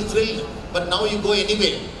used to feel thrilled, but now you go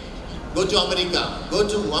anywhere, go to America, go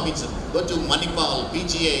to Manipal,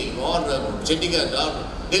 PGA, or Chandigarh, or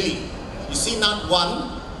Delhi. You see not one,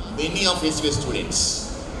 many of SVS students.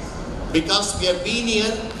 Because we have been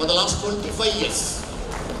here for the last 25 years.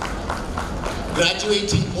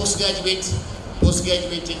 Graduating,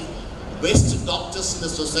 post-graduating, best doctors in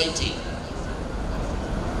the society.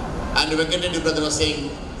 And Venkatreddy brother was saying,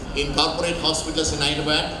 in corporate hospitals in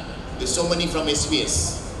Hyderabad, there's so many from SVS.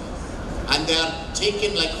 And they are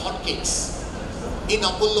taken like hotcakes. In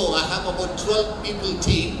Apollo, I have about 12 people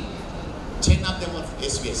team, 10 of them are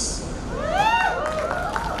SVS.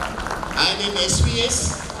 And in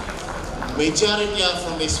SVS, majority are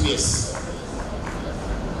from SVS.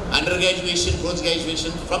 Undergraduation,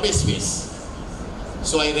 post-graduation from SVS.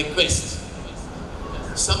 So I request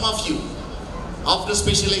some of you, after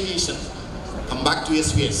specialization, come back to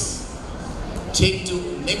SVS. Take to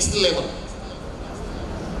next level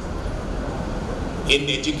in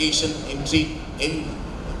education, in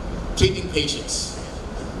treating patients.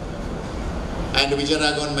 And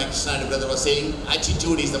Vijayaraghavan, my son brother, was saying,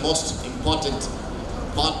 attitude is the most important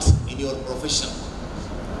part in your profession.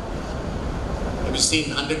 Have you seen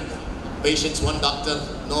 100 patients, one doctor?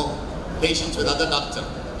 No, patients with other doctor.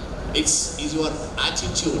 Is your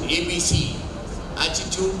attitude, ABC,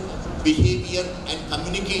 attitude, behavior and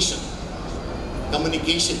communication.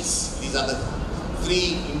 Communications, these are the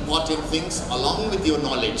three important things along with your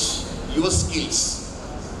knowledge, your skills,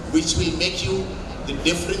 which will make you the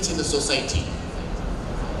difference in the society.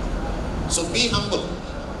 So be humble,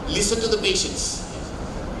 listen to the patients.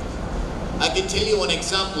 I can tell you one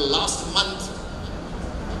example. Last month,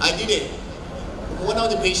 one of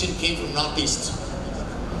the patients came from Northeast,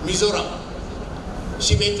 Mizoram.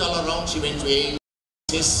 She went all around, she went to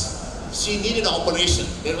AIMS. She needed an operation.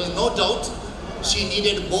 There was no doubt she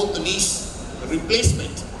needed both the knees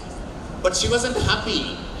replacement. But she wasn't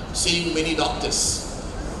happy seeing many doctors.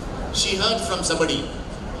 She heard from somebody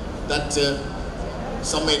that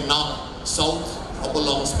somewhere now, South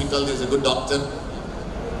Apollo Hospital, there's a good doctor.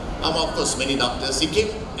 Of course, many doctors. He came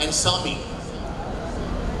and saw me.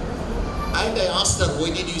 And I asked her, why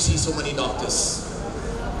did you see so many doctors?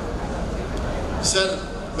 Sir,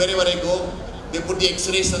 wherever I go, they put the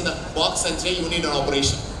x-rays on the box and say, you need an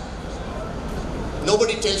operation.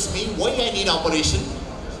 Nobody tells me why I need operation.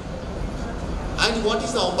 And what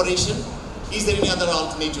is the operation? Is there any other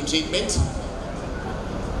alternative treatment?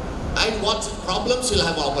 And what problems will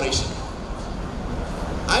have operation?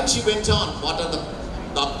 And she went on, what are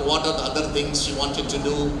the other things she wanted to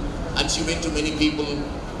do? And she went to many people,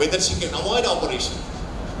 whether she can avoid operation.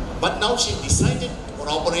 But now she decided for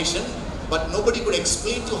operation, but nobody could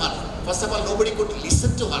explain to her. First of all, nobody could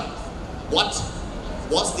listen to her. What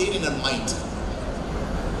was there in her mind?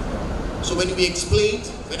 So when I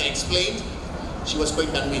explained, she was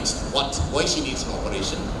quite convinced why she needs an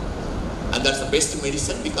operation. And that's the best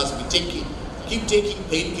medicine, because we keep taking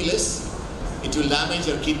painkillers, it will damage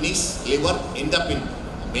your kidneys, liver, end up in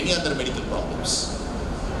many other medical problems.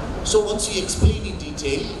 So once you explained in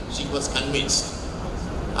detail, she was convinced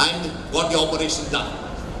and got the operation done.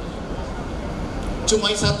 To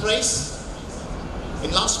my surprise,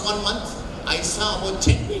 in last 1 month, I saw about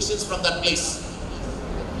 10 patients from that place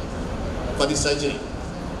for the surgery.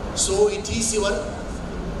 So it is your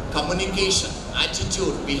communication,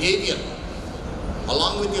 attitude, behavior,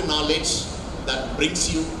 along with your knowledge that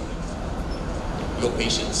brings you your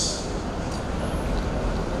patients.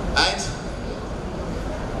 And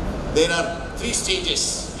there are 3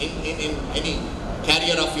 stages in any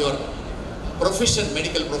career of your profession,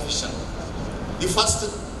 medical profession. The first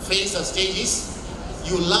phase or stage is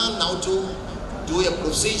you learn how to do a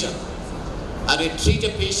procedure or treat a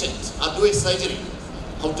patient or do a surgery,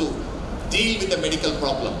 how to deal with a medical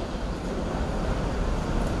problem.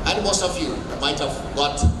 And most of you might have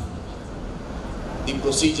got the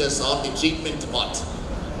procedures or the treatment part.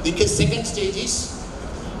 The second stage is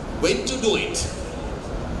when to do it.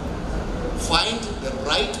 Find the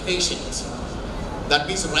right patient. That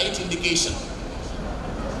means right indication.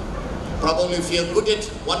 Probably if you are good at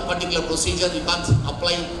one particular procedure, you can't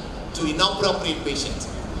apply to inappropriate patient,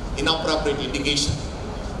 inappropriate indication.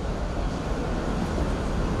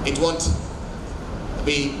 It won't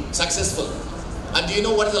be successful. And do you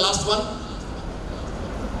know what is the last one?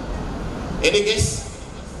 Any guess?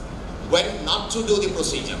 When not to do the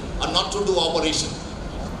procedure or not to do operation.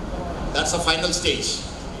 That's the final stage.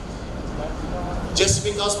 Just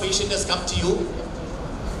because patient has come to you,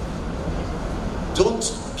 don't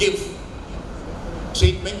give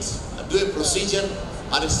treatment, do a procedure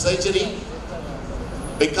or a surgery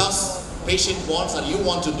because patient wants or you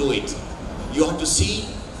want to do it. You have to see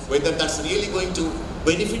whether that's really going to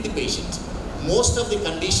benefit the patient. Most of the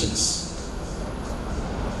conditions,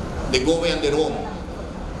 they go away on their own.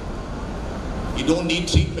 You don't need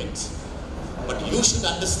treatment. But you should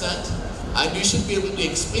understand and you should be able to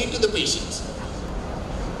explain to the patient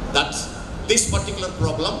that this particular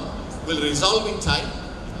problem will resolve in time.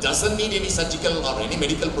 It doesn't need any surgical or any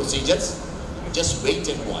medical procedures. Just wait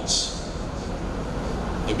and watch.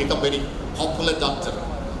 You become very popular doctor.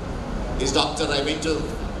 This doctor, I went to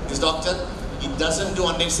this doctor, he doesn't do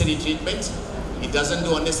unnecessary treatment. He doesn't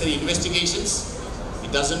do unnecessary investigations. He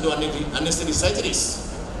doesn't do unnecessary surgeries.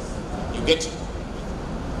 You get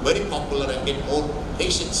very popular and get more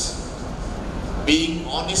patients. Being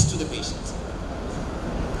honest to the patients.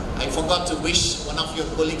 I forgot to wish one of your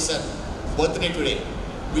colleagues a birthday today.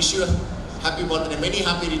 Wish you a happy birthday, many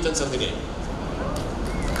happy returns of the day.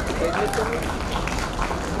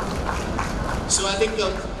 So I think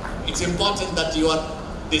it's important that you are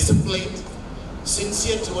disciplined,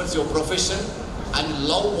 sincere towards your profession, and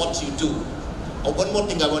love what you do. One more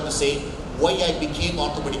thing I want to say, why I became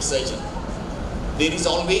orthopedic surgeon. There is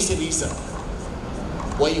always a reason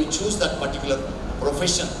why you choose that particular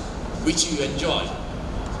profession which you enjoy.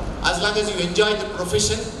 As long as you enjoy the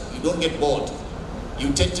profession, you don't get bored.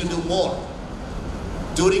 You tend to do more.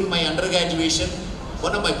 During my undergraduation,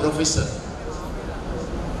 one of my professors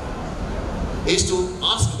used to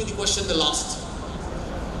ask me the question the last.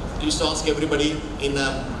 He used to ask everybody in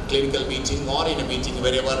a clinical meeting or in a meeting,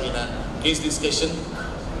 wherever, in a case discussion,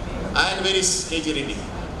 and where is KG Reddy?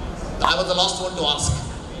 I was the last one to ask.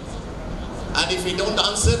 And if he don't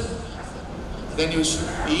answer, then he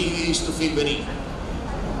used to feel very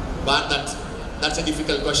bad that that's a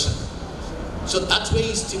difficult question. So that's why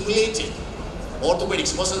he stimulated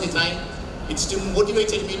orthopedics. Most of the time, it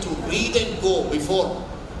motivated me to read and go before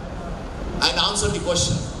and answer the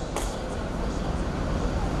question.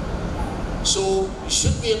 So it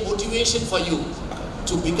should be a motivation for you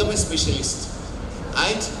to become a specialist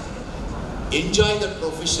and enjoy the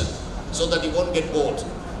profession so that you won't get bored.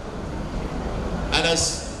 And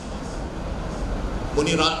as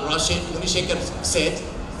Munishekar said,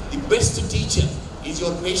 the best teacher is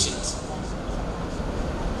your patient.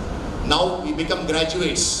 Now we become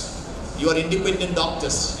graduates, you are independent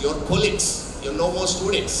doctors, your colleagues, you are no more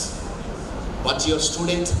students, but your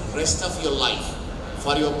student rest of your life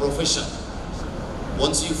for your profession.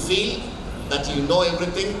 Once you feel that you know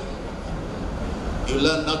everything, you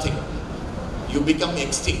learn nothing. You become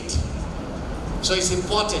extinct. So it's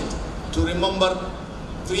important to remember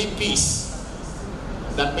 3 P's.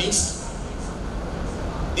 That means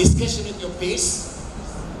discussion with your peers,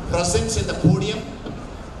 presence in the podium,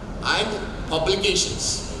 and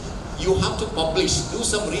publications. You have to publish, do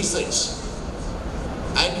some research,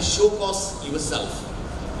 and showcase yourself.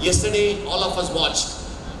 Yesterday, all of us watched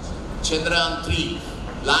Chandrayaan 3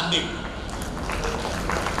 landing.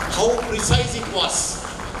 How precise it was,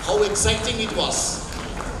 how exciting it was.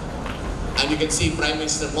 And you can see Prime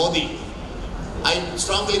Minister Modi. I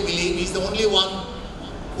strongly believe he's the only one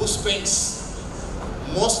who spends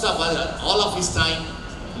most of all of his time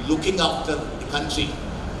looking after the country.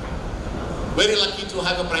 Very lucky to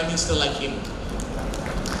have a Prime Minister like him.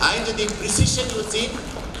 And the precision you see,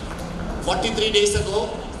 43 days ago,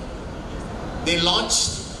 they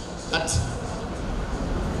launched that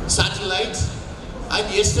satellite,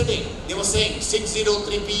 and yesterday they were saying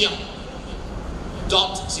 6:03 p.m.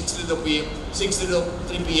 dot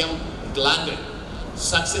 6:03 p.m. it landed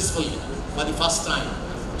successfully for the first time.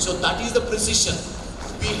 So that is the precision.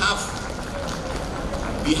 We have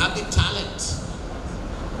the talent.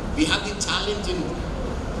 We have the talent in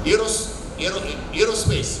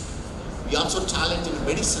aerospace. We also talent in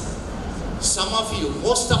medicine. Some of you,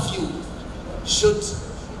 most of you, should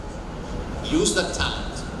use that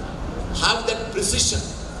talent. Have that precision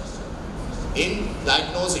in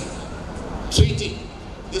diagnosing, treating.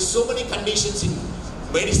 There's so many conditions in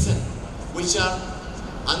medicine which are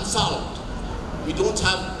unsolved. We don't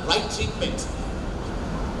have right treatment.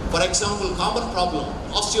 For example, common problem,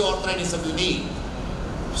 osteoarthritis of the knee.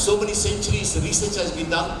 So many centuries research has been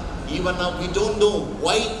done. Even now we don't know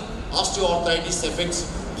why osteoarthritis affects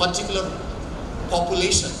particular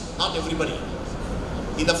population, not everybody.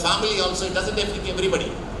 In the family also it doesn't affect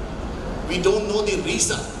everybody. We don't know the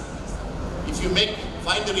reason. If you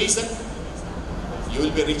find the reason, you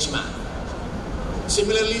will be a rich man.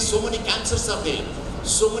 Similarly, so many cancers are there.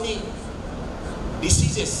 So many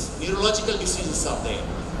diseases, neurological diseases are there,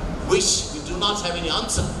 which we do not have any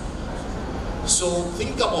answer. So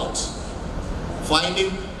think about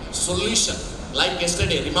finding solution. Like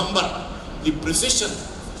yesterday, remember the precision.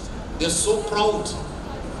 They're so proud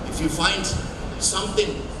if you find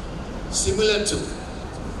something similar to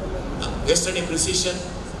yesterday precision,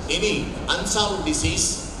 any unsolved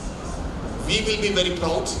disease, we will be very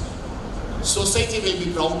proud, society will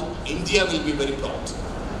be proud, India will be very proud.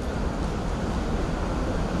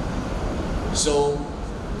 So,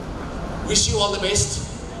 wish you all the best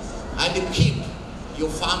and keep your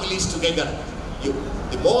families together.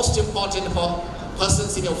 The most important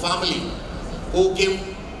persons in your family who give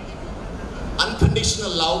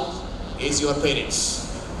unconditional love is your parents.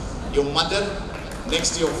 Your mother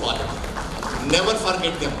next to your father. Never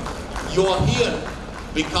forget them. You are here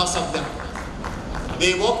because of them.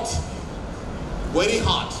 They worked very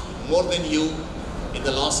hard, more than you in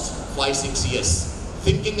the last 5-6 years,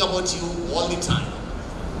 thinking about you all the time,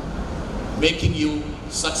 making you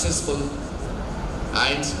successful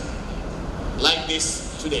and like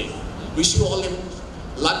this today. Wish you all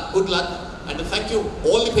luck, good luck, and thank you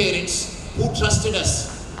all the parents who trusted us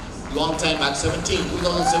long time back,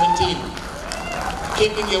 2017,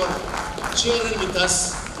 keeping your children with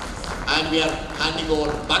us, and we are handing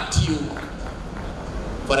over back to you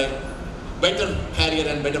for a better career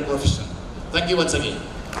and better profession. Thank you once again.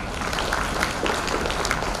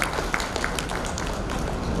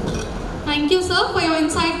 Thank you, sir, for your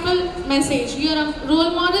insightful message. You are a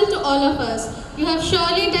role model to all of us. You have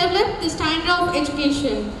surely developed the standard of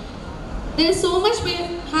education. There is so much we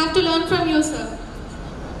have to learn from you, sir.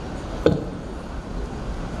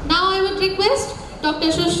 Now I would request Dr.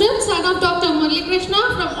 Shushrit, son of Dr. Murali Krishna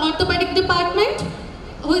from Orthopedic Department,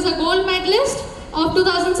 who is a gold medalist of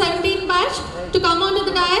 2017 batch, to come onto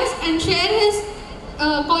the dais and share his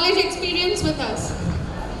college experience with us.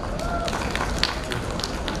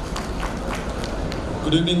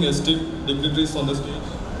 Good evening, esteemed dignitaries on the stage,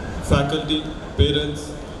 faculty,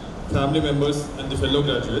 parents, family members, and the fellow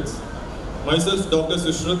graduates. Myself, Dr.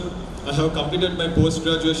 Sushruth, I have completed my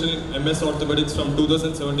post-graduation in MS Orthopedics from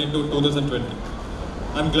 2017 to 2020.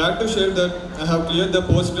 I am glad to share that I have cleared the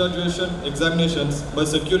post-graduation examinations by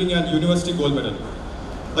securing an university gold medal.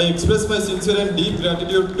 I express my sincere and deep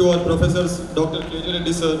gratitude to our professors, Dr. K.J.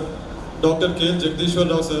 Reddy sir, Dr. K. Jagdishwar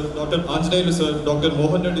Rao sir, Dr. Anjaneyulu sir, Dr.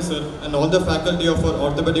 Mohan Reddy sir, and all the faculty of our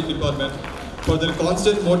orthopedic department for their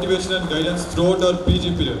constant motivation and guidance throughout our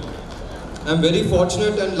PG period. I am very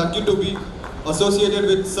fortunate and lucky to be associated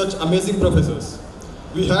with such amazing professors.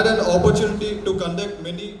 We had an opportunity to conduct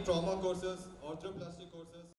many trauma courses, orthoplasty courses,